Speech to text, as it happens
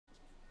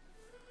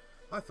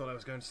I thought I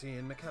was going to see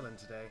Ian McKellen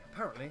today.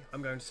 Apparently,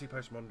 I'm going to see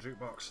Postmodern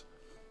Jukebox.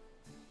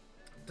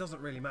 Doesn't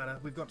really matter.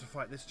 We've got to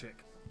fight this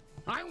chick.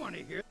 I want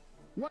to hear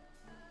what.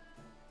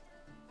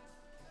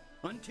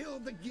 Until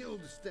the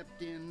guild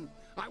stepped in,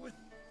 I was.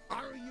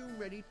 Are you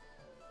ready?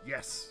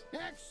 Yes.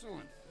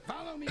 Excellent.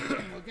 Follow me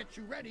and we'll get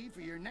you ready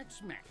for your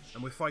next match.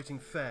 And we're fighting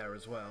fair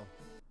as well.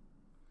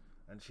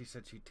 And she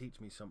said she'd teach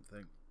me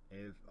something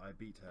if I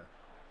beat her.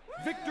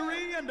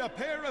 Victory and a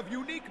pair of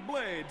unique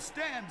blades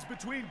stands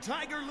between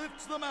Tiger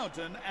Lifts the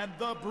Mountain and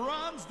the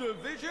Bronze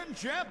Division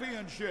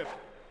Championship.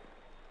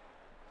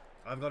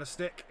 I've got a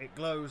stick. It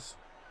glows.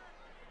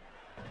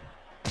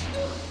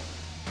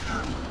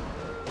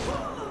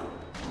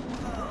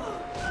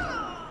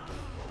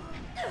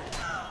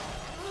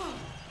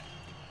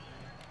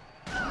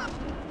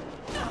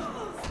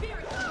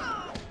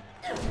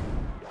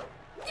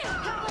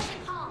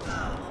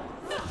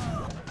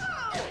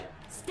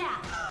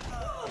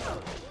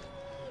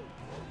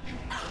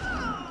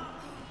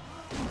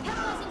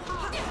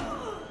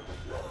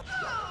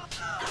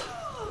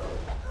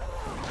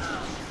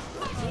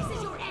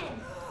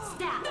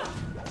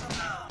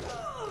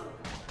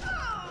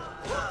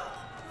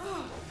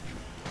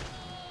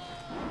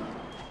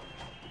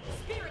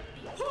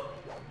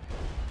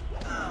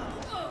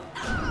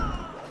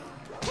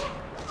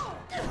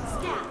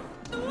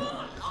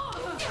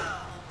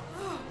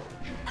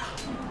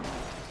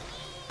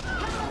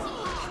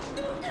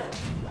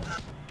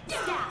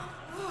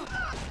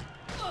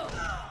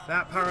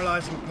 That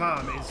paralyzing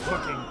palm is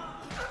fucking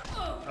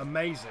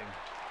amazing.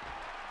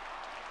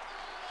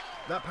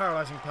 That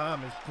paralyzing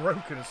palm is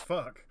broken as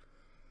fuck.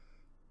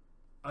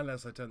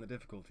 Unless I turn the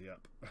difficulty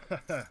up.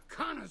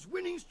 Kana's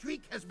winning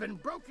streak has been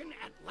broken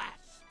at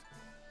last.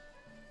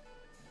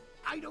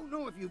 I don't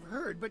know if you've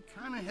heard, but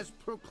Kana has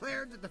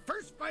proclaimed that the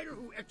first fighter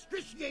who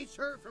extriciates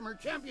her from her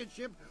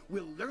championship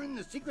will learn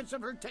the secrets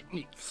of her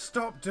technique.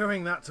 Stop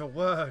doing that to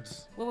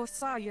words.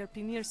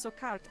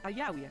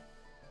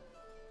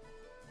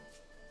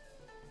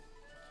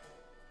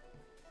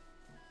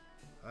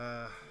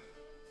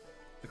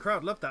 The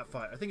crowd loved that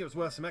fight. I think it was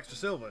worth some extra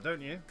silver,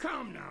 don't you?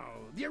 Come now.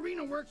 The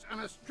arena works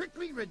on a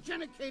strictly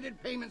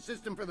regenicated payment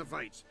system for the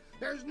fights.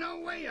 There's no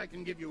way I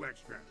can give you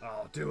extra.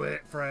 Oh, do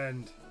it,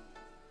 friend.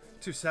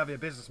 Too savvy a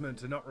businessman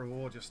to not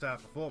reward your star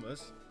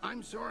performers.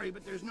 I'm sorry,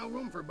 but there's no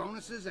room for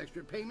bonuses,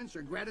 extra payments,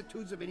 or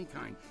gratitudes of any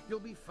kind. You'll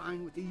be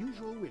fine with the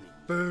usual winning.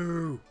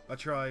 Boo! I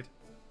tried.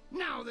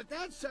 Now that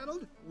that's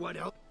settled, what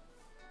else?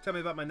 Tell me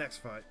about my next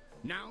fight.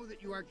 Now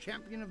that you are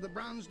champion of the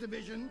Bronze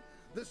Division,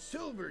 the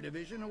Silver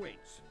Division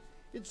awaits.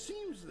 It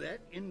seems that,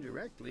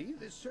 indirectly,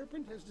 this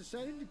serpent has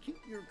decided to keep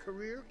your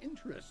career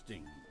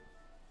interesting.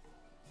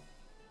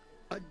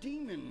 A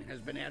demon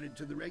has been added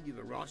to the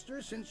regular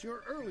roster since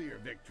your earlier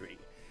victory.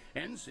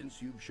 And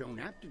since you've shown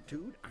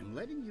aptitude, I'm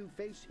letting you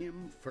face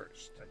him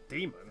first. A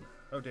demon?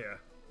 Oh dear.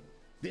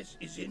 This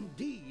is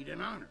indeed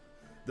an honor,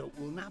 though it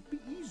will not be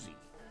easy.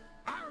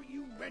 Are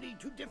you ready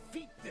to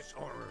defeat this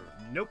horror?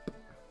 Nope.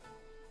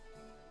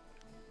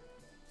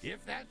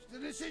 If that's the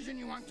decision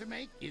you want to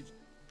make, it's...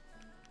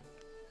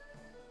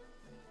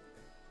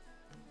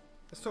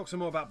 Let's talk some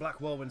more about Black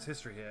Whirlwind's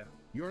history here.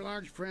 Your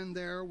large friend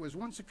there was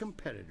once a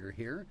competitor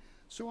here,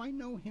 so I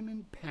know him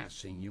in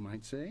passing, you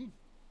might say.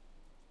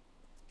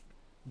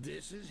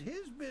 This is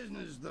his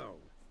business, though.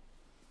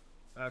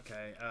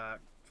 Okay,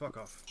 fuck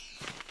off.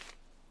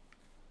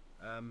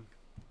 How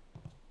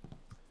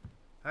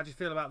do you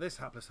feel about this,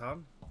 Hapless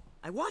Han?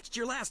 I watched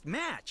your last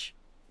match.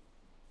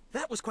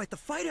 That was quite the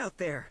fight out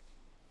there.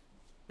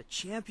 The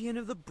champion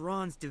of the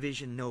Bronze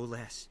Division, no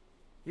less.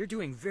 You're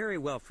doing very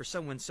well for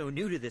someone so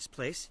new to this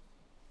place.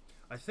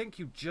 I think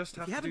you just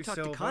have If you to do haven't talked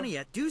silver. to Kana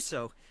yet, do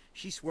so.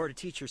 She swore to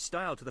teach her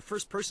style to the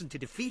first person to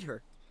defeat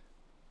her.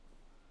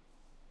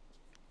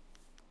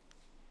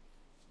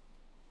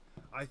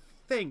 I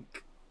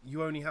think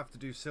you only have to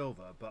do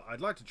silver, but I'd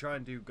like to try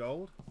and do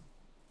gold.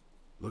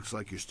 Looks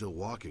like you're still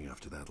walking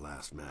after that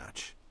last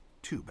match.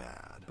 Too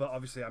bad. But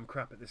obviously I'm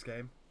crap at this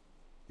game.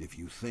 If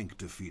you think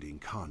defeating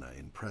Kana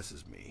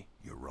impresses me,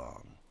 you're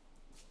wrong.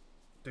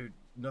 Dude,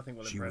 nothing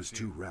will She impress was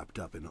you. too wrapped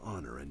up in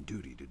honor and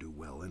duty to do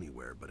well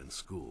anywhere but in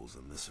schools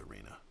in this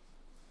arena.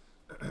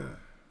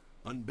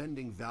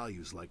 Unbending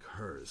values like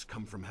hers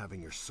come from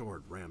having your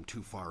sword rammed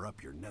too far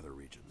up your nether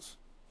regions.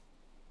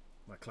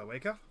 My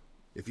cloaca?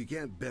 If you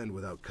can't bend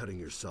without cutting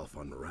yourself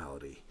on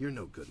morality, you're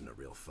no good in a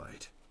real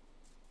fight.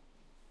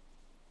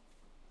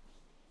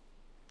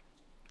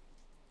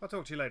 I'll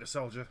talk to you later,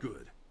 soldier.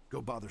 Good.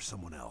 Go bother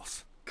someone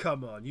else.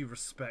 Come on, you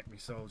respect me,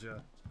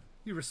 soldier.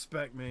 You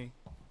respect me.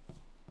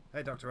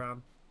 Hey, Dr.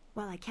 Ann.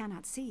 While I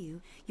cannot see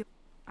you,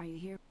 are you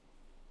here?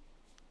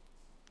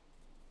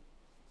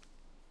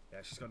 Yeah,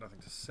 she's got nothing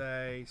to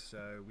say,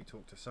 so we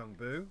talk to Sung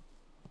Bu.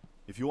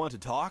 If you want to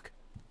talk,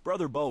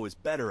 Brother Bo is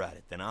better at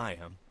it than I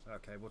am.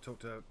 Okay, we'll talk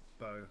to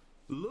Bo.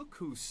 Look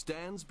who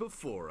stands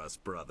before us,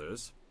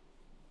 brothers.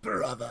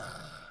 Brother!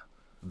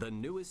 The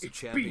newest It's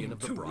champion been of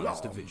the too Bronze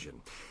long.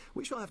 Division.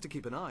 We shall have to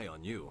keep an eye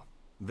on you.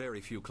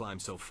 Very few climb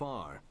so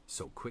far,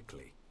 so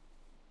quickly.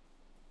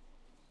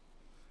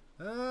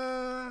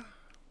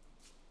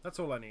 That's That's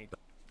all I need.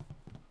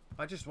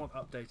 I just want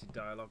updated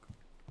dialogue.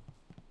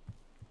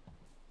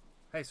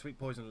 Hey, sweet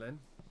Poison Lynn.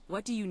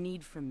 What do you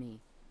need from me?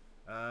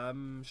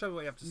 Show me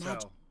what you have to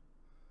sell.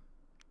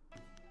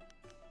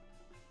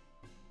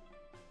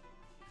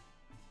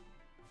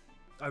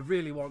 I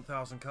really want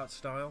 1,000 cut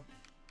style.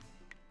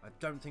 I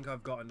don't think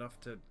I've got enough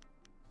to...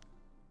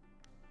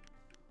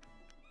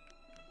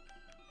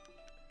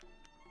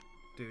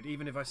 Dude,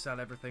 even if I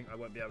sell everything, I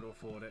won't be able to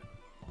afford it.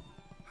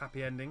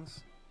 Happy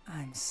endings.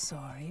 I'm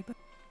sorry, but...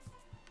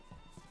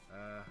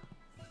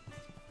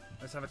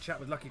 Let's have a chat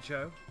with Lucky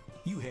Cho.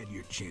 You had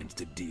your chance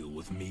to deal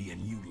with me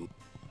and you...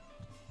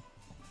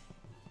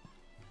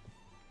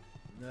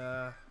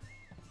 Let's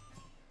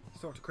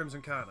talk to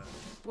Crimson Kana.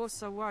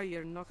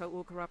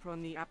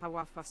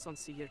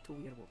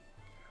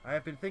 I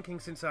have been thinking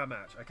since our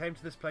match. I came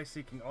to this place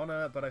seeking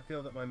honor, but I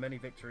feel that my many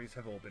victories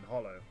have all been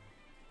hollow.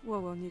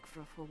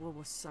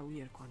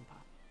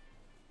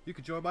 You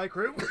could join my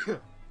crew?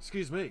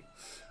 Excuse me.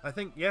 I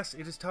think, yes,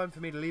 it is time for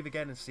me to leave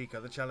again and seek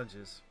other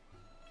challenges.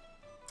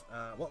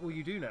 What will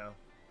you do now?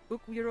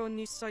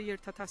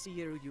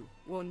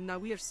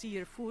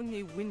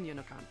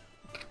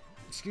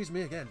 Excuse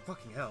me again,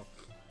 fucking hell.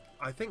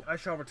 I think I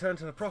shall return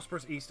to the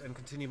prosperous East and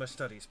continue my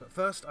studies, but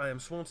first I am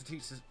sworn to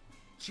teach the...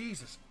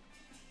 Jesus.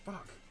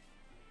 Fuck.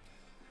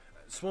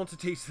 Sworn to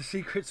teach the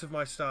secrets of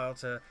my style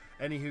to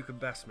any who can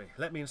best me.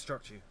 Let me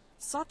instruct you.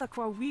 Since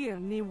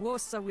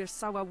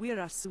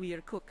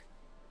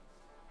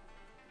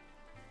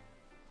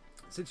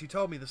you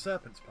told me the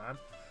serpent's plan...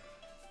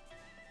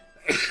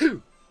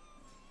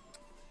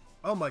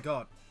 Oh my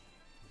god.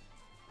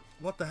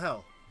 What the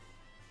hell?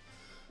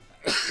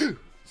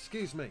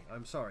 Excuse me,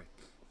 I'm sorry.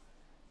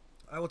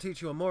 I will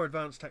teach you a more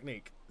advanced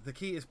technique. The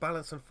key is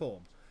balance and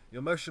form.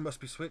 Your motion must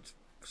be swift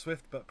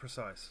but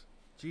precise.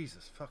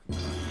 Jesus fucking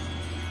Christ.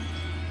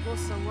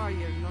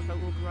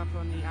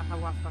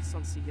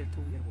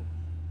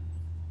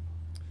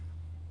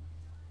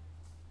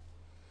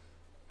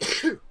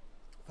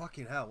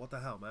 Fucking hell, what the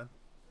hell, man?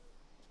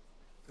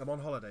 I'm on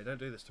holiday, don't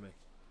do this to me.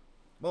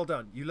 Well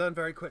done, you learn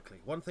very quickly.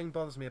 One thing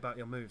bothers me about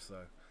your moves,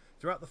 though.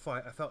 Throughout the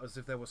fight, I felt as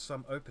if there was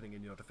some opening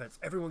in your defense.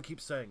 Everyone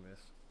keeps saying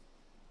this.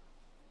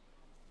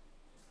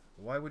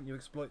 Why wouldn't you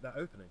exploit that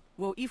opening?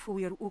 What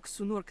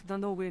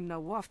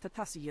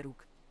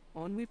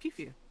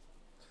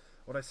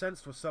I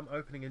sensed was some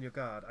opening in your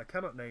guard. I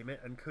cannot name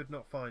it and could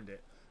not find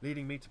it,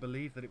 leading me to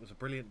believe that it was a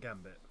brilliant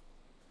gambit.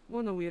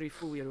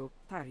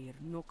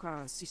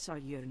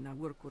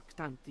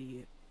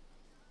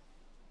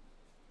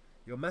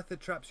 Your method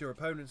traps your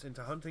opponents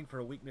into hunting for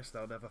a weakness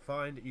they'll never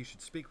find. You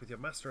should speak with your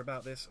master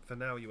about this. For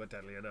now, you are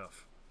deadly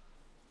enough.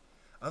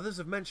 Others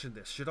have mentioned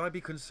this. Should I be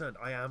concerned?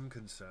 I am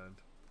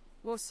concerned.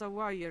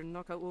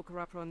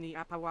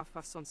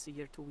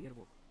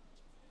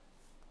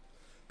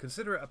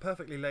 Consider it a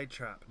perfectly laid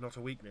trap, not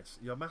a weakness.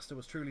 Your master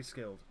was truly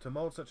skilled. To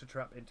mould such a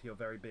trap into your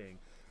very being.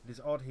 It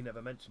is odd he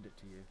never mentioned it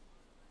to you.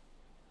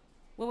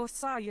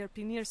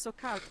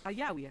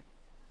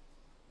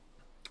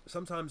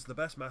 Sometimes the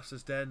best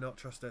masters dare not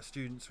trust their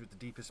students with the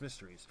deepest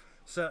mysteries.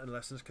 Certain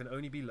lessons can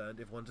only be learned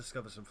if one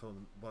discovers them for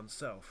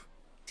oneself.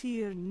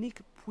 I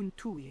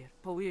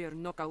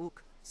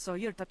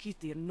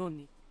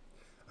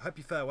hope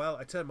you fare well.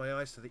 I turn my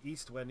eyes to the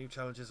east where new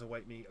challenges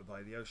await me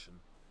by the ocean.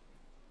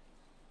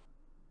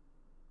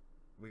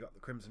 We got the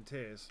Crimson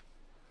Tears.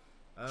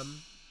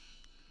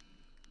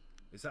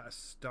 Is that a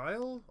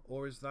style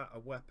or is that a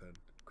weapon?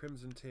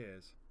 Crimson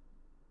Tears.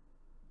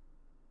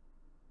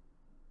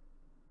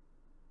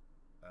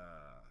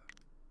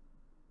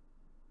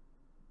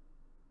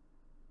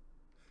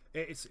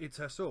 It's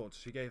her swords.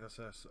 She gave us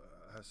her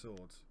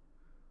swords.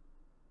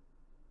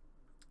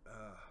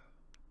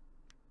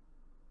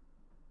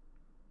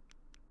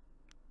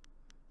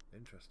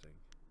 Interesting.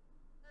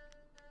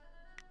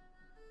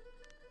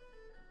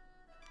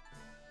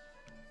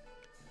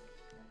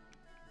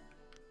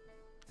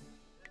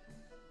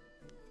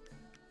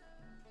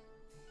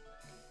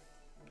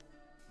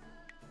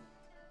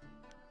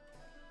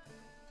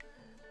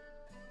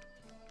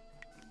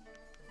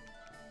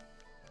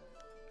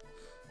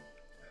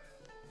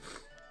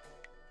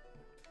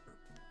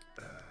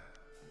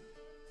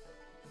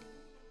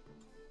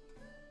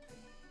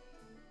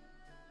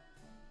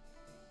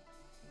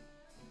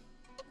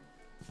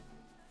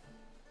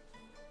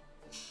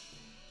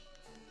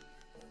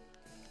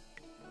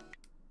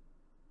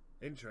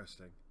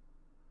 Interesting.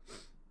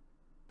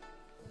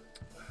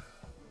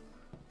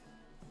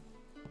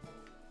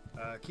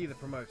 Key the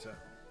promoter.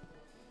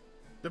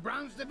 The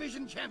Bronze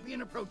Division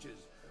champion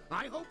approaches.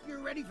 I hope you're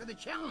ready for the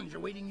challenge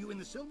awaiting you in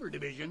the Silver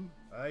Division.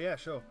 Yeah,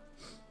 sure.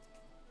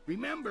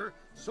 Remember,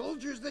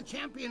 Soldier's the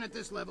champion at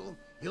this level.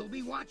 He'll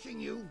be watching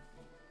you.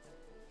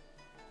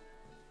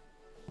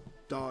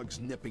 Dogs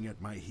nipping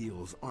at my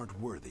heels aren't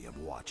worthy of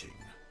watching.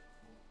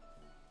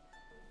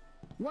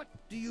 What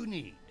do you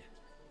need?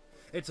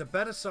 It's a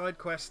better side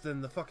quest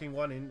than the fucking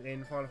one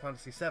in Final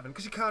Fantasy VII,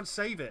 because you can't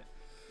save it.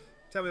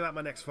 Tell me about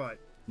my next fight.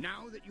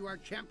 Now that you are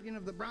champion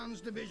of the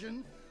Bronze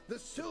Division, the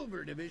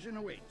Silver Division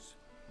awaits.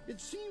 It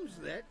seems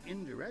that,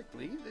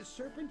 indirectly, this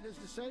serpent has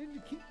decided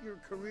to keep your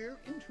career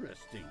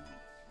interesting.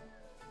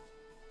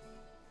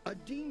 A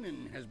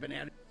demon has been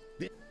added.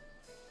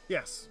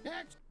 Yes.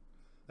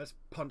 Let's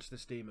punch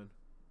this demon.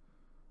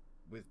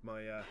 With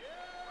my,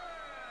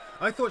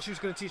 I thought she was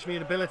going to teach me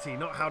an ability,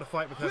 not how to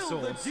fight with her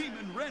swords. Will the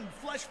demon rend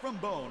flesh from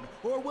bone,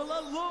 or will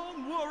a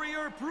lone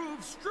warrior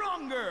prove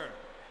stronger?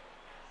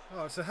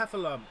 Oh, it's a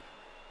heffalump.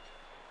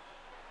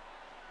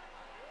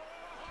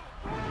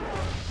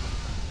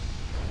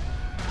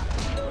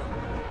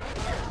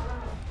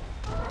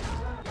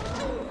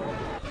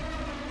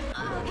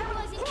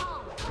 Paralyzing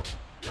palm.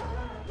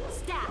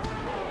 Stab.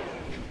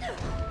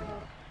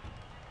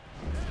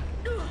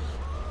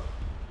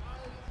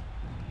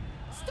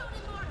 Stone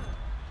immortal.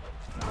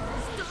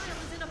 Stone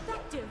is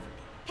ineffective.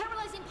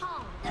 Paralyzing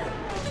palm.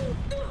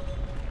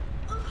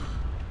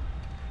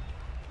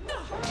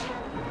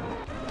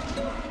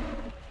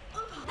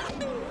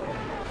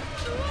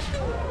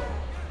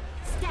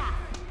 Stab.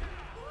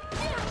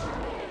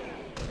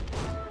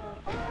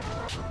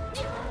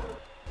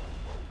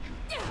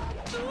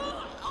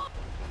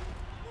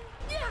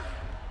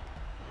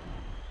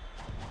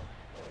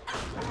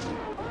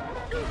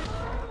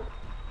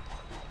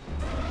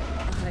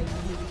 I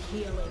need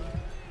healing.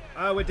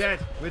 Oh, we're dead.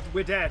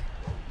 We're dead.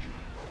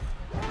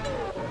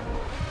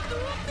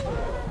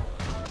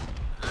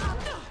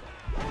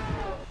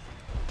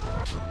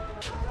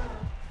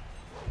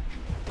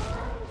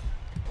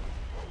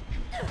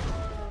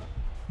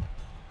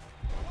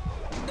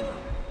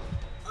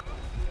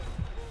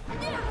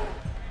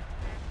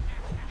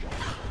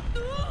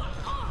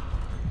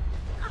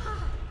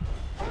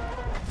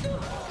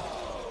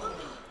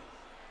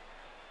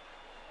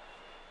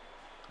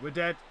 We're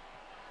dead.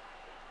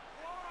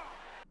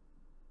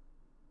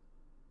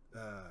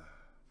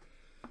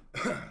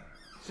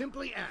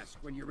 Simply ask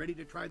when you're ready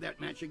to try that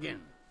match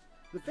again.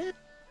 The fan.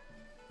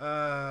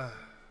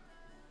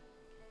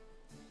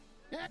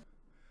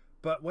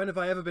 But when have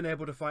I ever been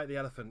able to fight the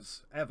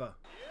elephants? Ever.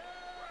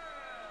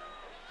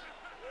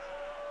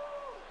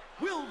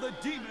 Will the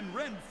demon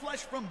rend flesh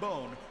from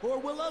bone, or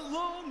will a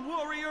lone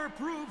warrior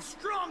prove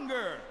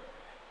stronger?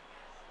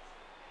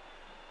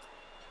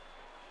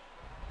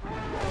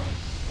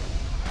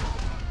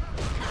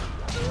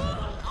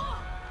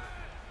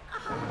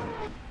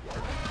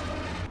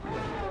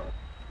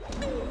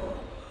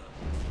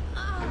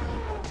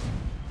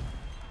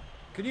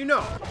 Can you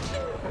not?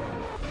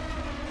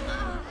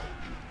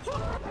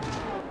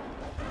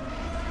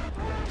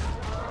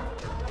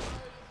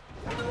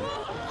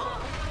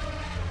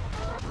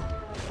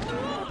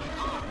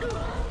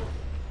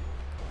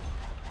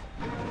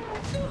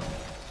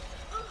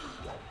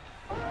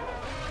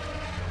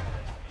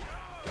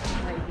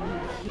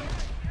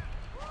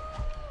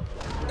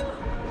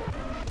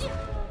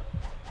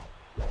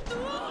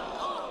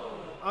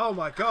 Oh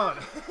my god.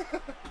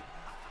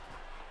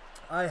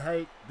 I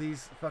hate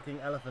these fucking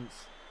elephants.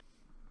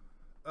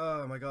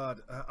 Oh my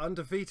god.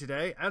 Undefeated,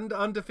 eh? And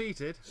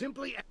undefeated.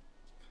 Simply.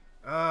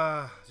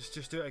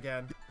 Just do it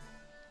again.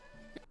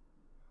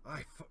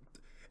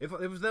 If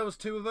there was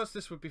two of us,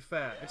 this would be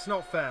fair. It's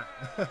not fair.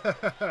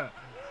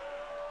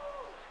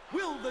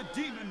 Will the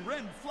demon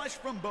rend flesh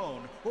from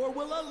bone, or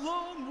will a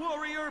lone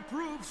warrior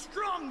prove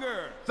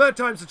stronger? Third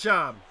time's the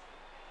charm.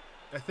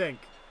 I think.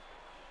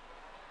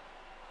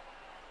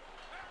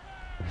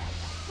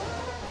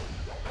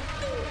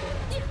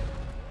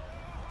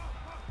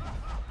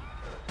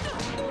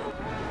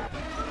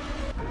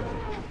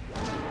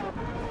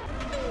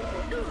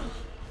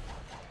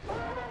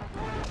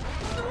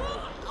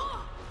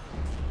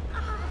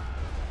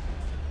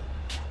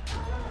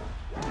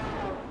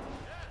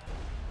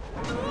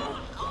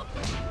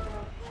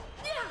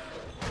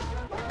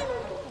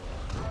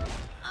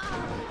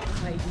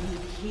 I need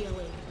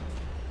healing.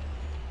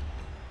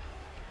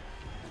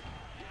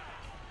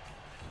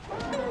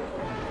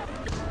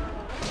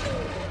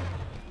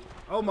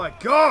 Oh my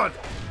god!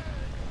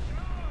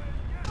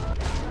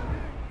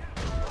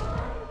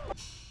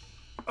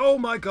 Oh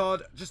my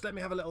god! Just let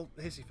me have a little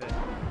hissy fit.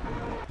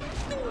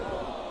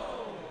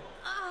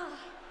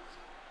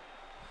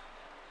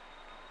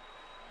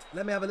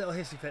 Let me have a little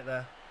hissy fit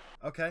there.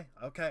 Okay,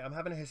 okay, I'm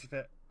having a hissy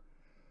fit.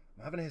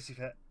 I'm having a hissy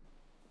fit.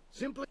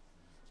 Simply.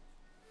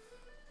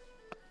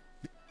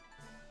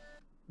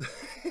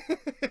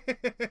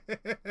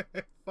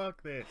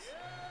 Fuck this.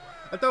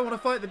 I don't want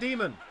to fight the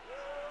demon.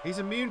 He's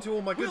immune to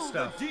all my good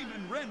stuff. Will the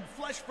demon rend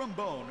flesh from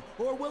bone,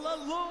 or will a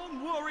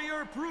lone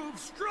warrior prove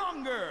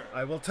stronger?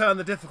 I will turn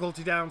the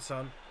difficulty down,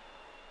 son.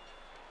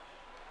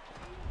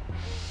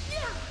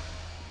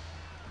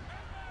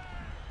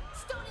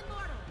 Stone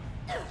immortal.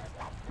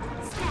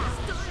 Stab.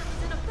 Stone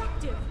is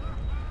ineffective.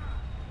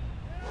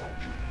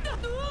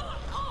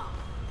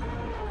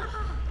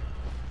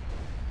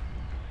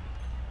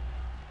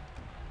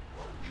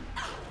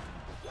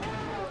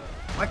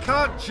 I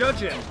can't judge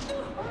him.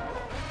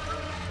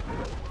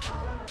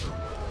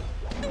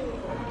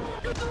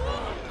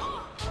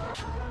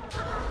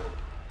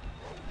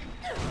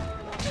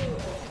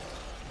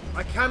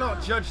 I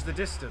cannot judge the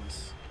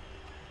distance.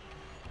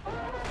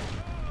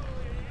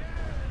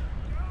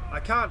 I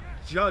can't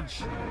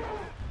judge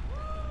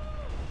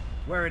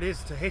where it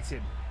is to hit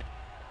him.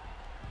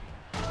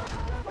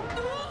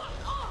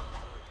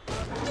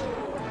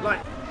 Like...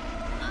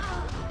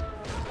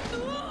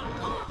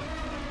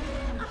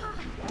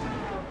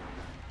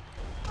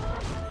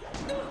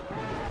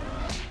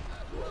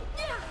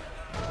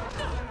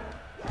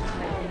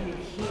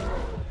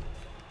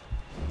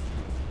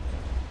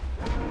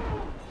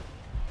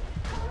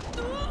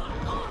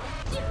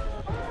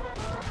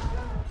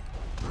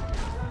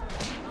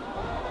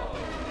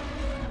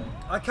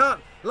 I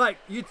can't, like,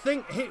 you'd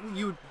think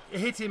you'd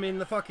hit him in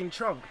the fucking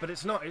trunk, but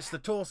it's not. It's the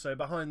torso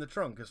behind the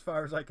trunk, as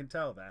far as I can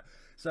tell there.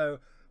 So,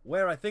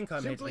 where I think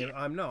I'm hitting him,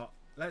 I'm not.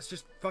 Let's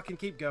just fucking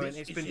keep going.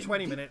 It's been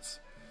 20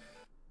 minutes.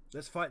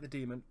 Let's fight the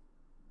demon.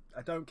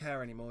 I don't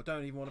care anymore.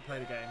 Don't even want to play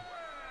the game.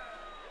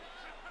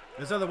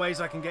 There's other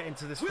ways I can get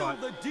into this fight.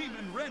 Will the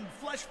demon rend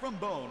flesh from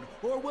bone,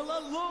 or will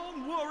a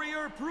lone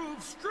warrior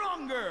prove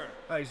stronger?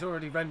 Oh, he's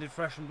already rended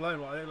fresh from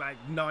blown, what, like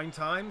 9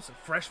 times?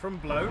 Fresh from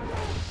blown?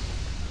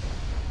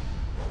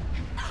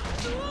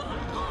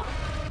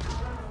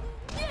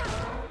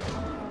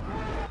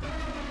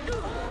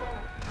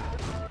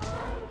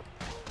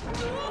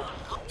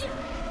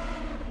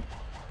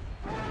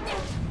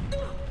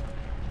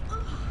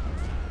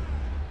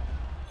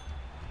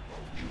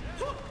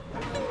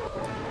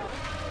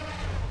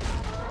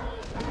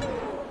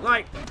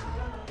 Like...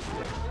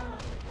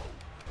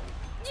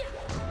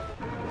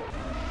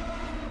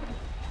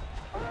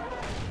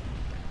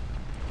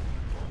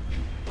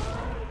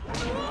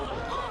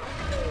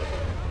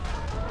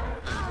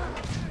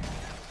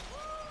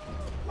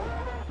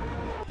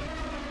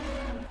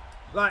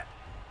 Like,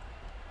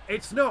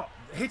 it's not.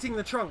 Hitting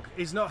the trunk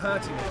is not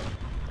hurting him.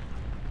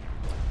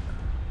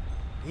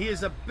 He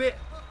is a bit...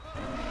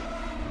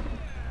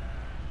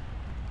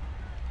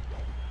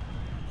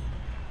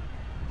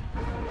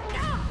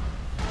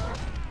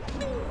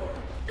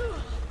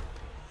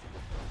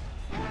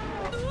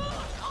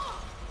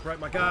 Break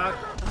my guard.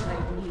 I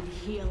need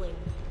healing.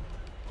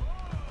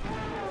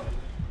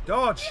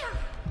 Dodge.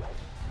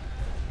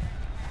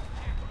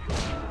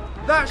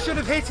 That should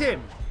have hit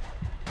him.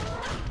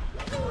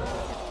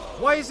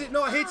 Why is it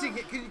not hitting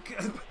it?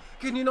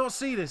 Can you not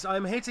see this?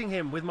 I'm hitting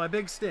him with my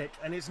big stick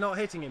and it's not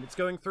hitting him. It's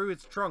going through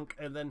his trunk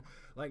and then,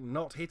 like,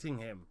 not hitting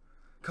him.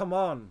 Come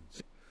on.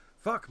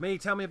 Fuck me.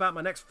 Tell me about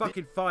my next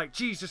fucking fight.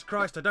 Jesus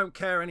Christ, I don't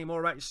care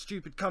anymore about your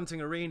stupid cunting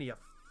arena, you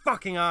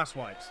fucking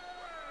asswipes.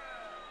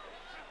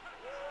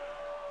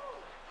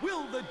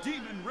 Will the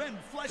demon rend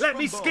flesh Let from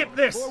me bone, skip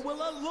this! or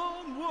will a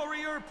lone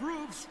warrior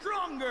prove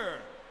stronger?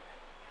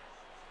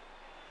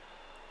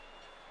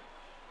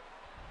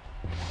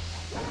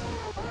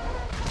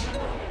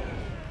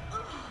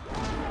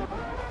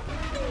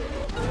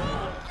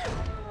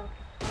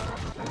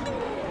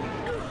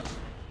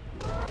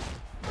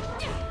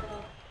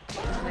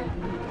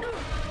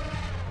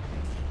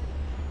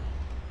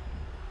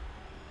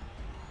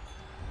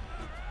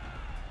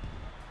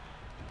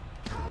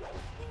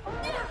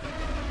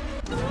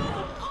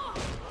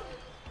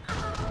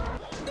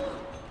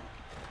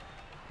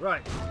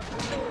 Right.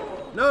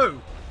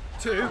 No!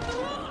 2.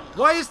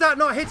 Why is that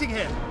not hitting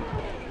him?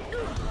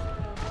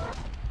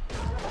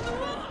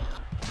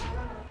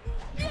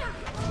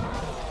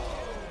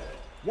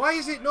 Why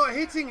is it not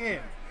hitting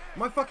him?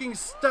 My fucking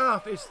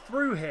staff is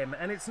through him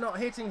and it's not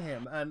hitting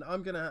him. And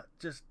I'm gonna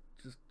just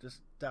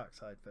dark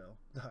side Phil.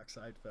 Dark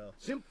side Phil.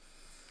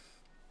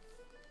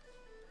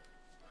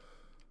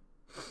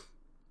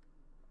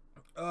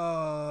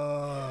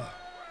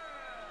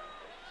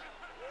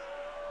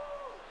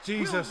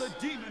 Jesus. Will the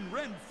demon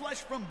rend flesh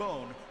from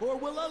bone, or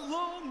will a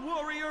lone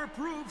warrior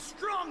prove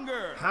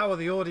stronger? How are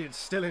the audience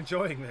still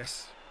enjoying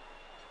this?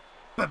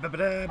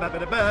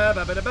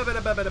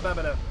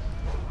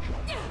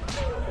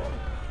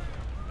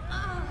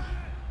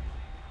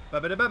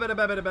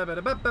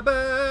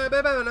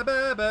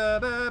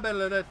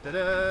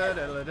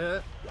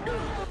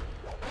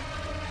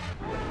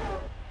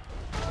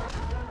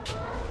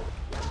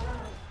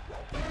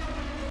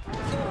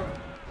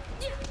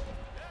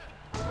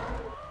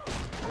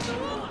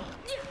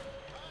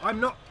 I'm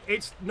not,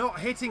 it's not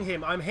hitting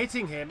him. I'm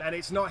hitting him and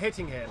it's not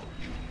hitting him.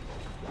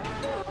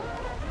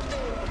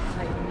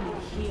 I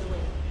need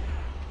healing.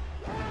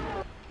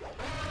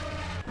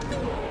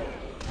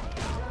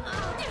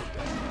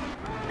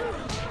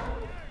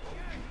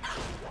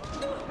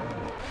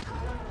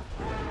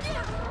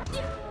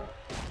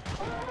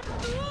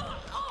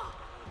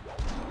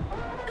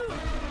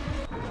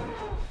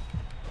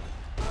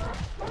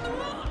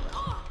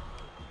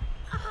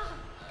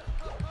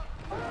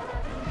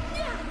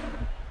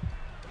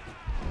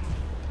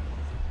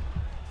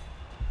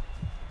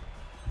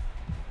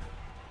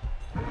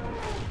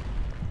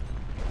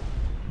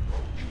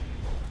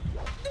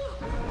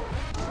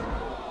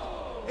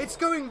 It's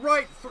going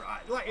right through.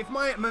 Like, if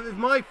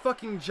my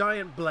fucking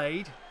giant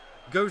blade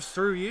goes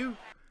through you,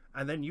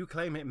 and then you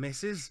claim it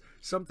misses,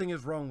 something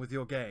is wrong with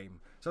your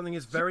game. Something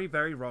is very,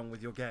 very wrong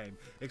with your game.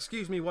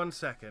 Excuse me 1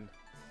 second.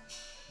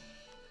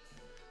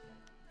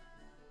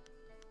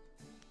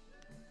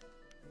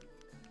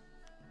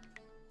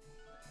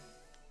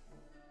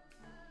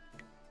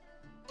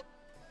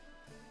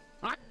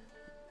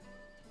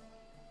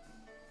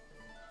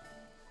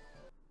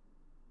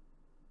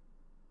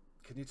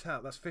 shoots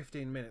out, that's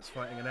 15 minutes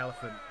fighting an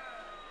elephant.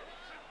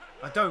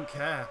 I don't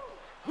care.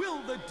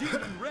 Will the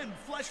demon rend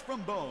flesh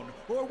from bone,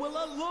 or will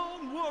a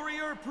lone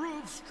warrior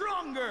prove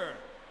stronger?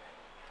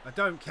 I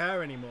don't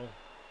care anymore.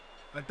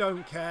 I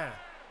don't care.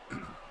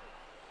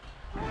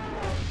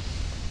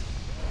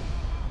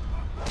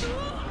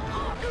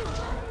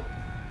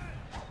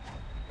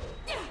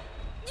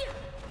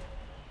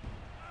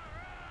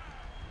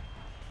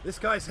 This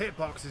guy's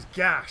hitbox is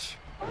gash.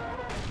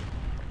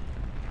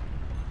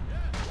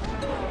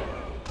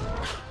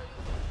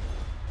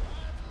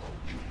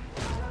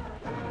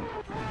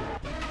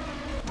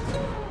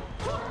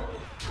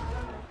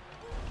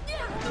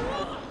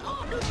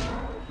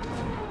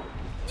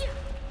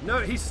 No,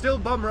 he's still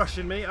bum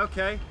rushing me.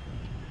 Okay.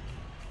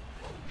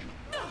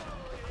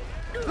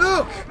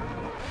 Look!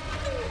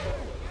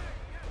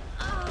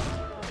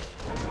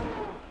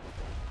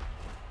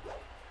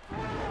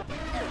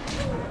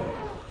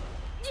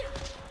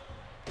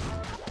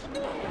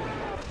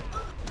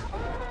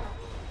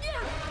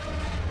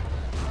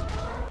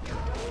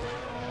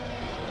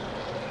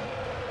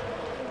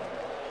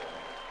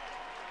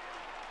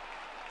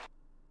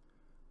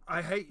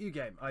 I hate you,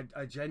 game.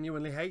 I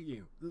genuinely hate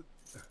you.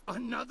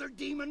 Another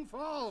demon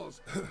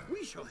falls.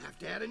 We shall have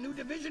to add a new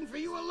division for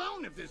you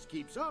alone if this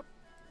keeps up.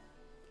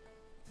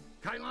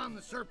 Kylon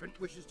the Serpent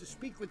wishes to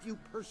speak with you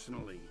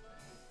personally.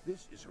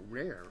 This is a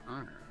rare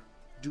honor.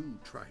 Do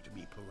try to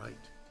be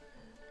polite.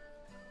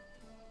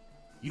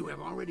 You have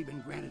already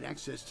been granted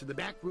access to the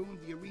back room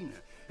of the arena,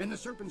 and the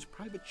Serpent's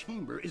private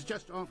chamber is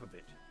just off of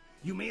it.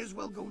 You may as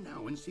well go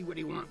now and see what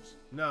he wants.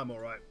 No, I'm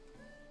alright.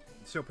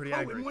 I'm still pretty Oh,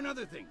 angry. and one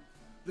other thing.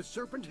 The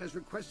Serpent has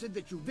requested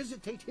that you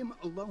visitate him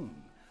alone.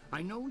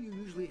 I know you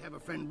usually have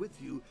a friend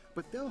with you,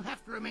 but they'll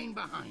have to remain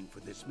behind for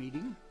this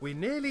meeting. We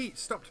nearly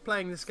stopped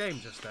playing this game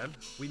just then.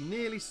 We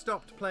nearly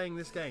stopped playing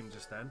this game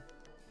just then.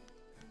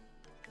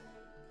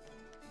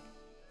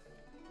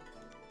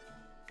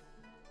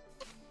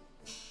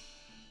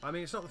 I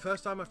mean, it's not the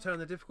first time I've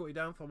turned the difficulty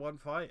down for one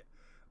fight,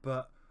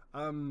 but,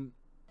 having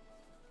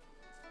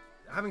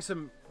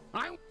some...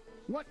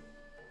 What?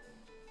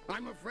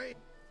 I'm afraid...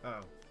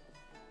 Oh.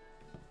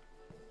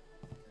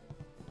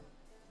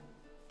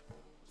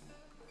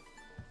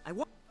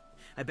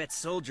 I bet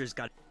soldiers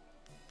got...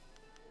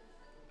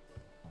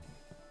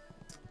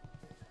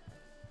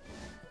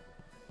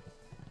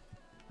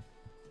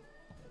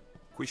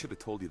 We should have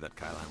told you that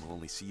Kylon will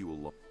only see you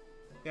alone.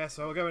 Yeah,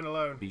 so we're going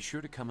alone. Be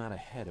sure to come out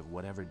ahead of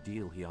whatever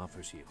deal he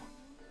offers you.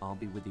 I'll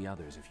be with the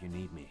others if you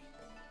need me.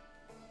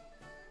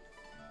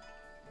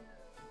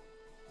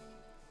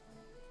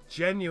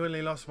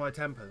 Genuinely lost my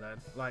temper then.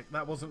 Like,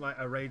 that wasn't like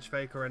a rage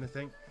fake or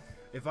anything.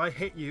 If I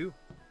hit you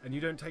and you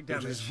don't take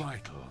damage... It is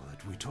vital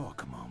that we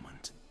talk a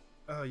moment.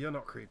 Oh, you're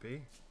not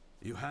creepy.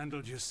 You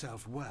handled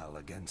yourself well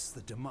against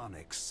the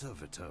demonic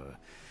servitor.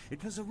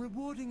 It was a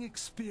rewarding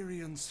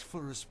experience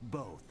for us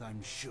both,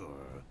 I'm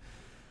sure.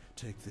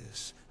 Take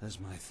this as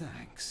my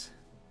thanks.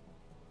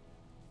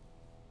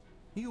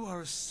 You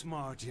are a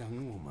smart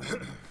young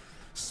woman.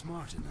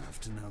 Smart enough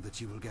to know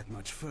that you will get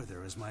much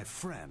further as my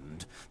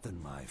friend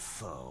than my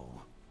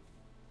foe.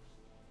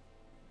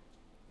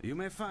 You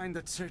may find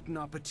that certain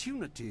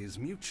opportunities,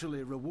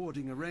 mutually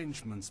rewarding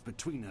arrangements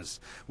between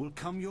us, will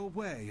come your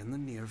way in the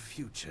near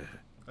future.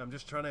 I'm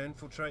just trying to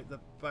infiltrate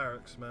the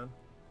barracks, man.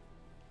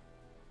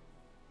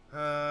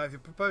 If you're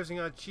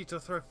proposing I cheat or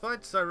throw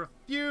fights, I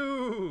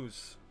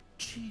refuse!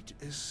 Cheat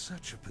is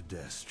such a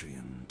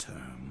pedestrian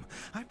term.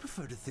 I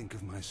prefer to think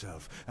of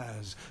myself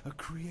as a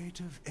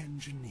creative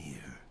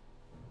engineer.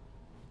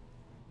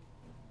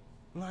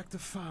 Like the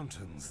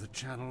fountains that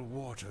channel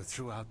water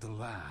throughout the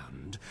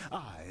land,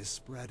 I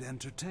spread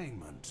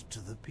entertainment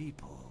to the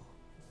people.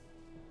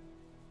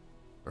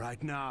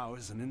 Right now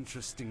is an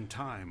interesting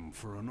time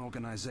for an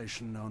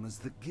organization known as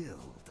the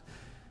Guild.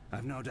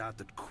 I've no doubt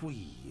that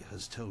Qui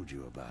has told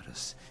you about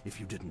us, if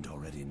you didn't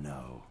already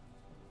know.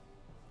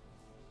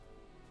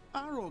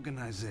 Our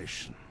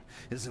organization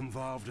is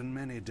involved in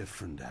many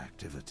different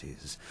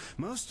activities,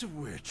 most of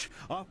which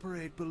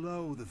operate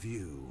below the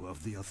view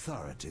of the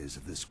authorities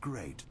of this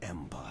great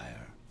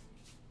empire.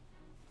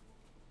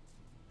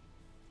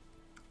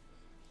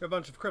 You're a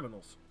bunch of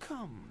criminals.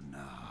 Come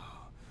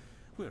now.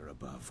 We're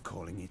above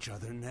calling each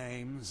other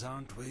names,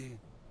 aren't we?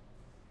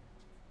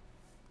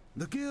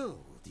 The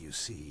Guild, you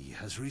see,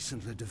 has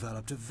recently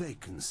developed a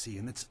vacancy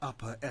in its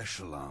upper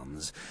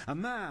echelons. A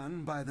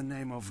man by the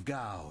name of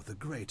Gao the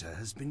Greater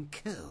has been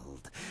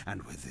killed,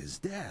 and with his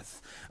death,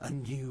 a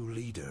new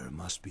leader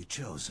must be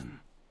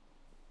chosen.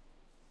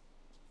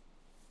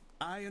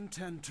 I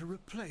intend to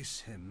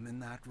replace him in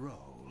that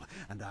role,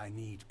 and I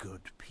need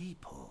good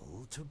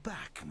people to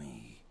back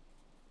me.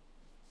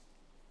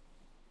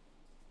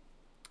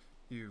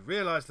 You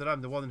realize that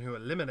I'm the one who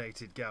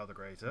eliminated Gao the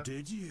Greater.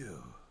 Did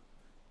you?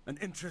 An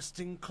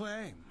interesting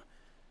claim,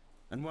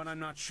 and one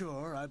I'm not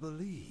sure I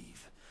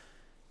believe.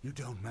 You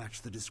don't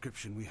match the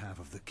description we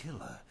have of the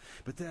killer,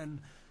 but then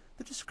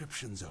the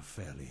descriptions are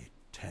fairly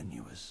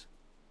tenuous.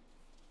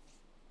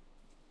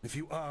 If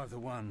you are the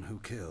one who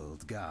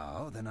killed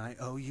Gao, then I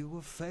owe you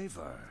a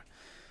favor.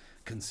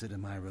 Consider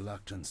my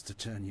reluctance to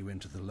turn you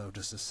into the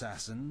Lotus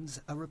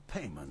Assassins a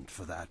repayment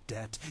for that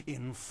debt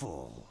in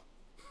full.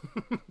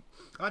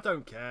 I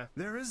don't care.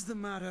 There is the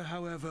matter,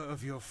 however,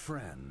 of your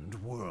friend,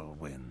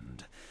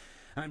 Whirlwind.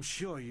 I'm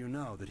sure you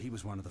know that he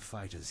was one of the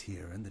fighters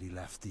here and that he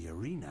left the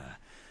arena.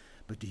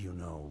 But do you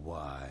know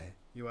why?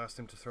 You asked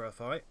him to throw a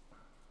fight?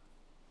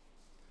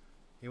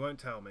 He won't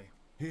tell me.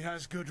 He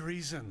has good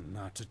reason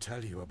not to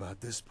tell you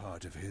about this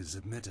part of his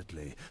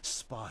admittedly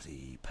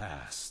spotty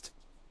past.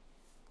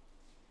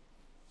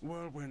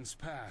 Whirlwind's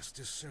past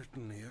is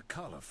certainly a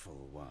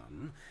colorful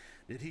one.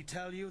 Did he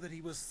tell you that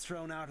he was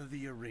thrown out of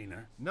the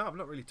arena? No, I've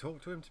not really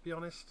talked to him, to be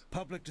honest.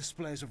 Public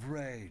displays of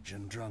rage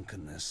and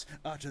drunkenness,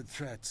 uttered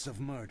threats of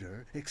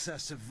murder,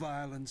 excessive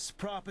violence,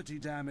 property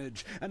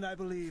damage, and I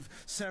believe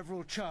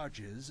several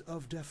charges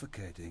of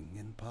defecating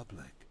in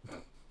public.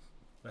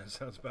 That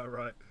sounds about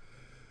right.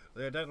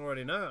 Though I don't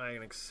already know, I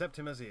can accept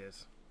him as he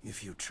is.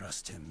 If you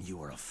trust him,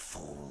 you are a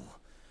fool.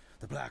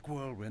 The Black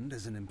Whirlwind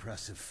is an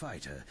impressive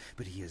fighter,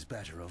 but he is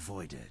better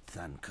avoided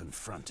than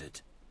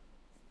confronted.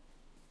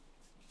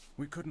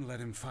 We couldn't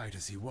let him fight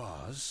as he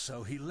was,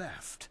 so he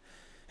left.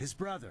 His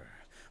brother,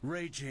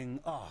 Raging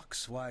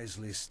Ox,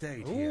 wisely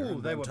stayed here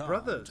and they went were on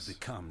brothers. to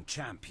become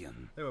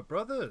champion. They were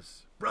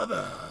brothers.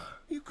 Brother!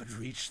 You could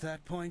reach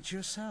that point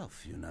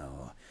yourself, you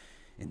know.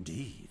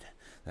 Indeed,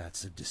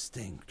 that's a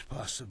distinct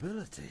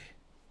possibility.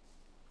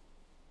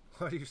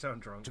 Why do you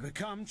sound drunk? To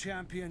become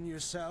champion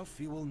yourself,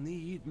 you will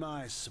need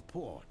my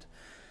support.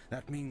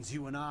 That means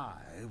you and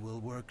I will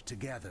work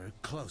together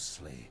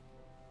closely.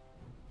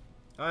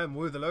 I am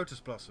Wu the Lotus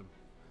Blossom.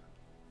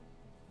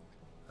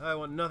 I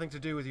want nothing to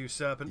do with you,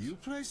 serpent. You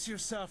place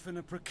yourself in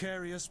a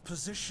precarious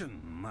position,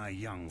 my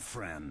young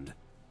friend.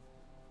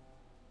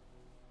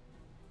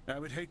 I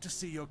would hate to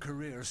see your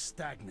career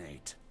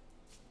stagnate.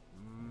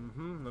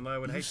 And I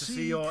would hate to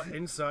see your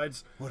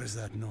insides. What is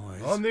that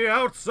noise? On the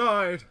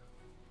outside!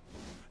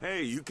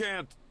 Hey, you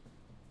can't...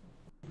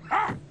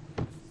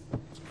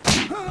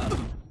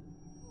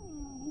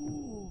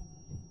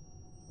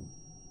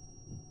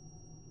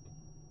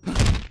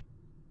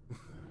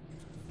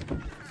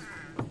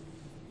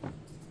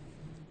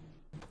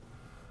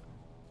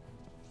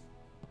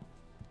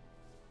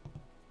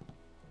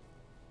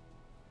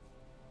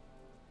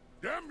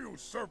 Damn you,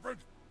 serpent!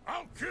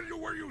 I'll kill you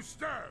where you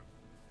stand!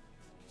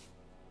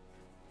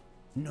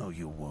 No,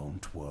 you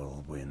won't,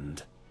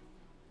 Whirlwind.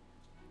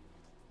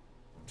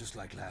 Just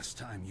like last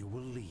time, you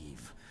will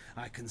leave.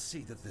 I can see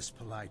that this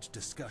polite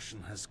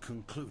discussion has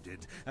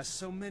concluded, as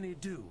so many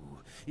do,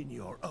 in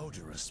your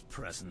odorous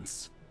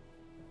presence.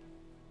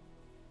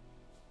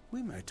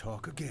 We may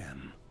talk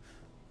again.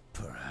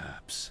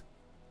 Perhaps.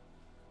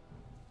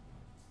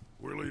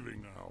 We're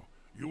leaving now.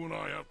 You and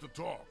I have to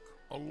talk.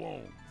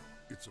 Alone.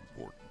 It's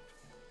important.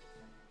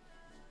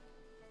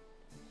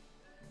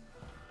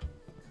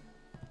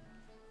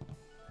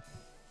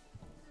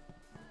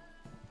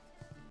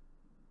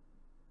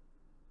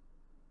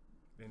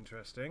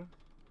 Interesting.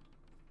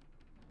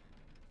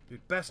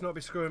 You'd best not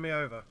be screwing me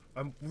over.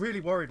 I'm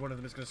really worried one of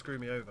them is going to screw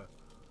me over.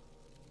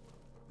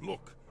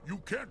 Look, you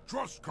can't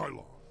trust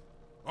Kylon.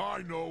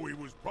 I know he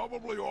was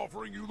probably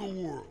offering you the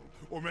world,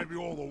 or maybe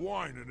all the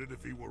wine in it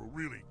if he were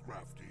really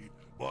crafty,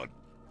 but...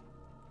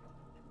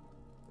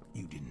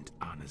 You didn't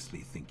honestly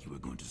think you were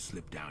going to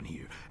slip down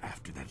here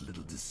after that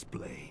little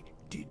display,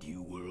 did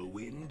you,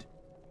 Whirlwind?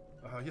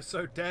 Oh, you're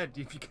so dead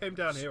if you came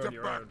down here on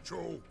your own. Step back,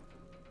 Joe.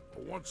 For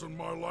once in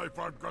my life,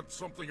 I've got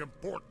something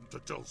important to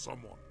tell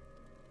someone.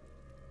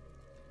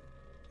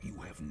 You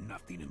have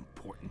nothing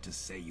important to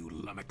say, you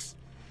lummox.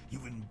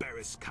 You've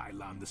embarrassed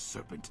Kylon the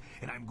Serpent,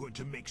 and I'm going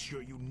to make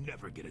sure you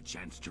never get a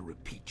chance to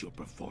repeat your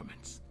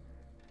performance.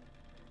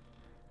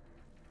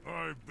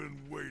 I've been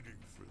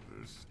waiting for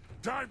this.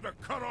 Time to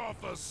cut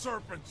off the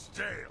serpent's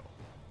tail.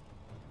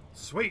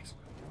 Sweet.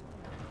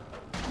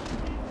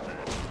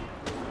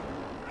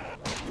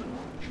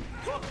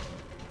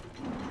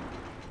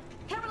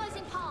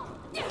 Paralyzing palm.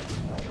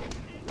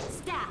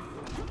 Staff.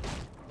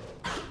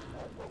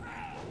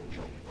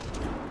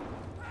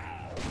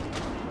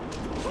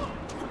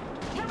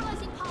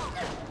 Paralyzing palm.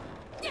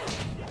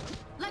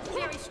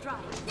 Legendary strike.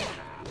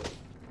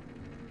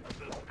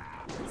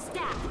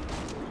 Staff.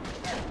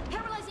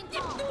 Paralyzing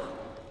palm.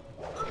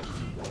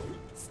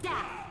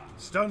 Staff.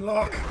 Stun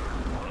lock.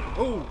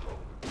 Ooh.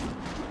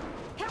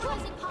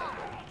 Paralyzing palm.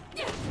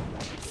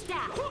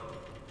 Staff.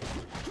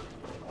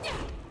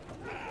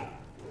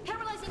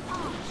 Paralyzing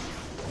palm.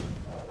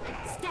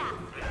 Staff.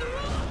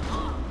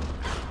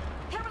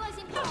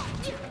 Paralyzing palm.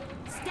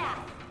 Staff.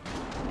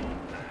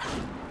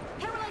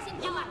 Paralyzing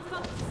palm. You lack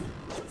focus.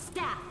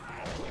 Staff.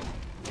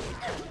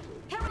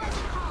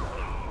 Paralyzing palm.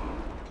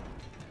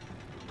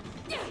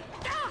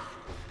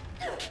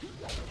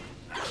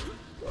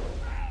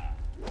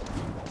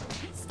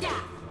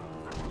 Staff.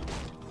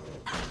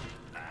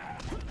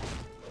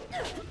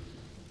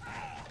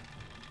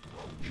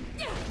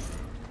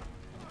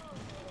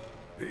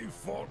 He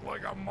fought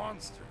like a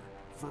monster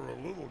for a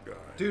little guy.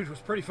 Dude was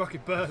pretty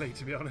fucking burly,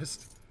 to be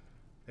honest.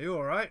 Are you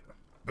alright?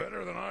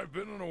 Better than I've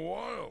been in a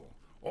while.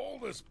 All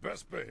this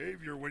best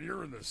behavior when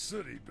you're in the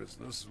city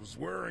business was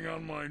wearing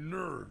on my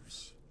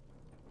nerves.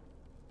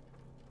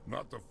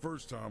 Not the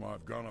first time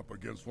I've gone up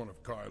against one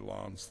of Kai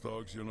Lan's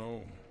thugs, you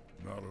know.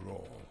 Not at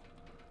all.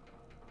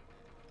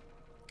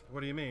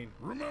 What do you mean?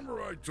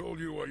 Remember I told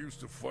you I used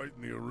to fight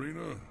in the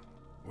arena?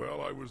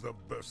 Well, I was the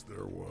best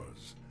there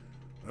was.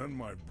 Then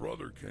my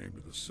brother came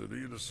to the city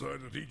and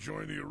decided he'd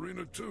join the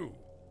arena too.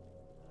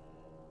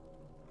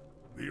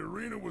 The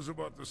arena was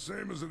about the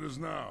same as it is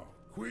now.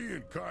 Kui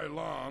and Kai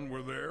Lan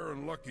were there,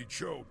 and Lucky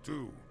Cho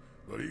too,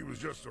 but he was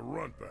just a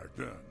runt back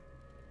then.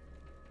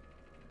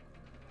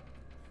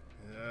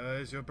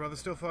 Is your brother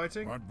still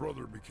fighting? My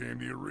brother became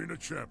the arena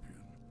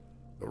champion,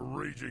 the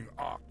Raging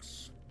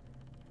Ox.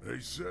 They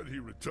said he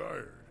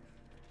retired,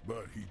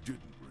 but he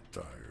didn't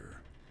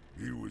retire.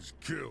 He was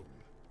killed.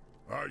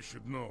 I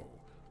should know.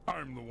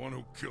 I'm the one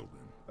who killed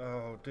him.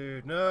 Oh,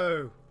 dude,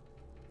 no!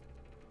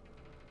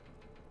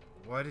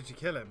 Why did you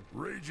kill him?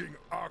 Raging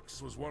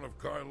Ox was one of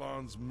Kai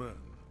Lan's men.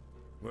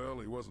 Well,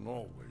 he wasn't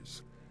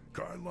always.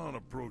 Kai Lan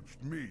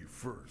approached me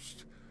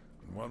first,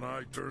 and when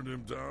I turned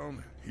him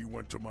down, he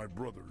went to my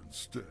brother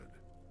instead.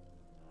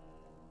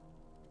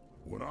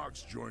 When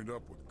Ox joined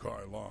up with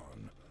Kai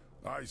Lan,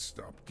 I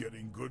stopped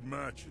getting good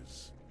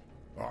matches.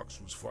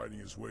 Ox was fighting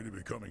his way to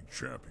becoming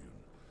champion,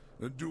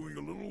 and doing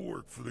a little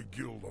work for the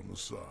guild on the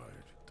side.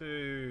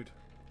 Dude.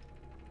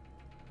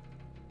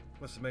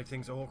 Must have made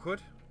things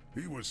awkward.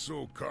 He was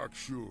so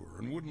cocksure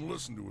and wouldn't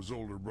listen to his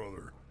older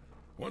brother.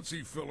 Once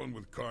he fell in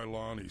with Kai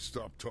Lan, he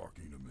stopped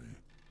talking to me.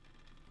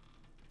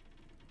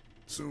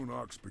 Soon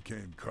Ox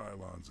became Kai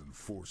Lan's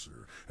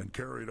enforcer and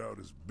carried out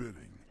his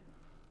bidding.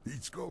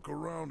 He'd skulk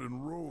around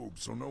in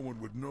robes so no one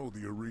would know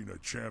the arena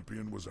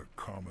champion was a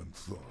common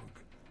thug.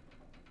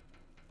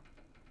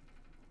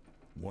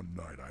 One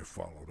night I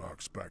followed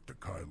Ox back to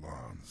Kai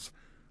Lan's.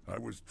 I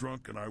was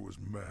drunk and I was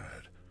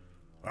mad.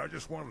 I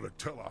just wanted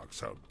to tell Ox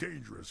how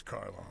dangerous Kai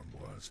Lan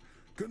was,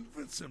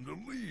 convince him to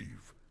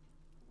leave.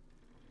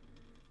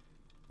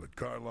 But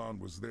Kai Lan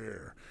was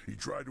there. He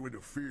tried to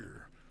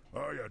interfere.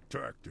 I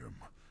attacked him,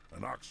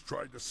 and Ox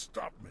tried to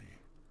stop me.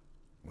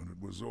 When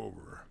it was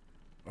over,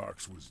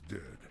 Ox was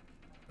dead,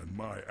 and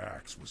my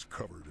axe was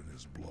covered in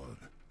his blood.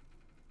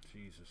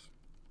 Jesus.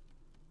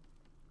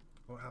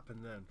 What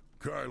happened then?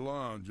 Kai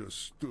Lan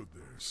just stood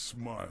there,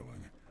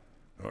 smiling.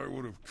 I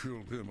would have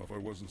killed him if I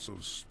wasn't so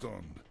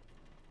stunned.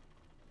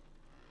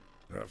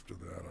 After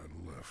that,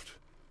 I left.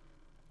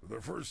 For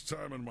the first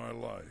time in my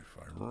life,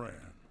 I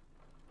ran.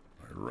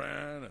 I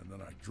ran, and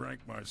then I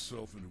drank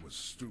myself into a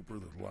stupor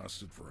that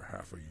lasted for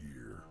half a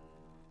year.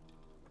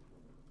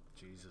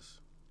 Jesus.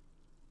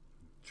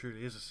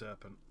 Truly is a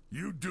serpent.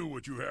 You do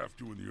what you have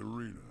to in the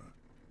arena.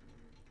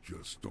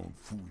 Just don't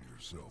fool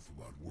yourself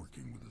about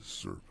working with a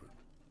serpent.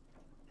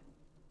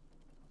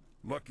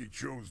 Lucky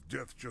Cho's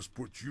death just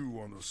put you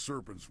on the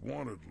Serpent's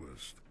wanted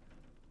list.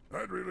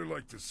 I'd really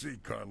like to see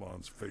Kai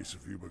Lan's face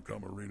if you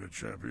become arena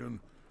champion.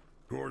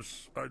 Of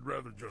course, I'd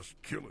rather just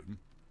kill him.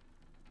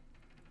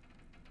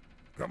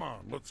 Come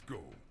on, let's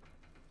go.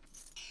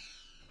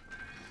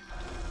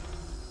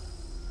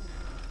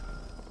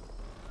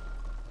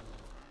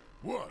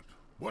 What?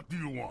 What do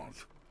you want?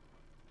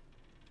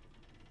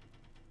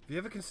 Have you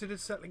ever considered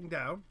settling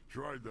down?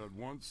 Tried that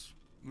once,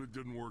 and it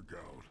didn't work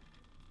out.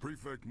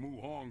 Prefect Mu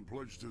Hong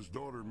pledged his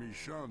daughter Mi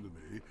Shan to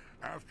me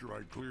after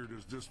I cleared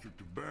his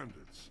district of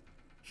bandits.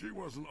 She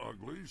wasn't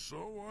ugly,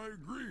 so I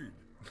agreed.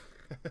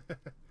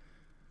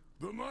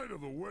 The night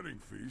of the wedding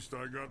feast,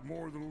 I got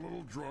more than a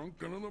little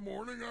drunk, and in the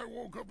morning I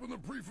woke up in the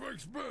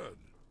prefect's bed,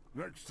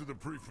 next to the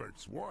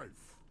prefect's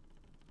wife.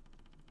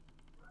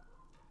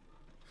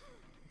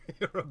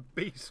 You're a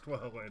beast,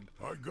 Whirlwind.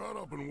 I got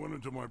up and went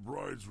into my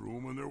bride's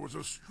room, and there was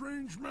a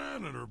strange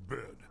man in her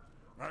bed.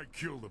 I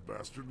killed the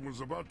bastard and was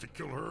about to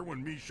kill her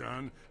when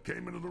Mi-Shan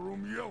came into the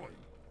room yelling.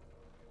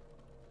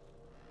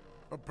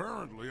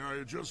 Apparently, I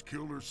had just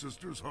killed her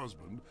sister's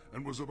husband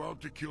and was about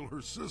to kill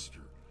her sister.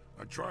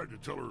 I tried to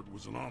tell her it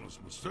was an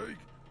honest mistake,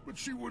 but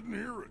she wouldn't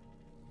hear it.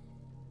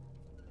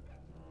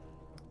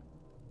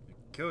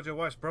 You killed your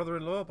wife's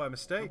brother-in-law by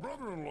mistake? The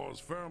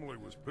brother-in-law's family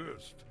was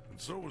pissed, and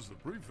so was the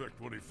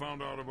prefect when he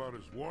found out about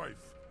his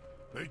wife.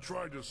 They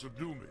tried to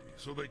subdue me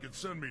so they could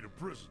send me to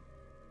prison.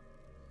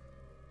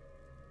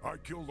 I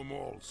killed them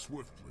all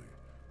swiftly.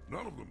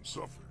 None of them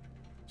suffered.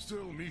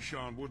 Still,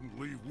 Mi-Shan wouldn't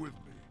leave with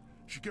me.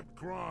 She kept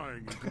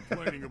crying and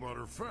complaining about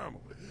her family.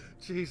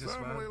 Jesus,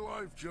 Family man.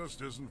 life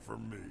just isn't for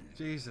me.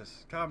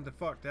 Jesus, calm the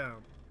fuck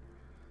down.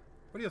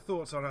 What are your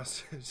thoughts on our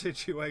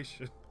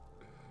situation?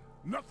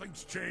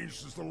 Nothing's changed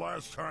since the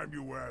last time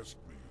you asked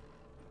me.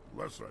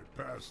 Unless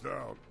I passed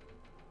out.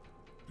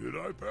 Did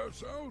I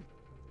pass out?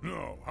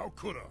 No, how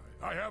could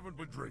I? I haven't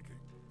been drinking.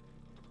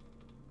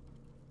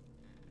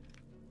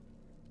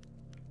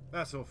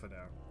 That's all for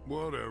now.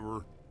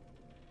 Whatever.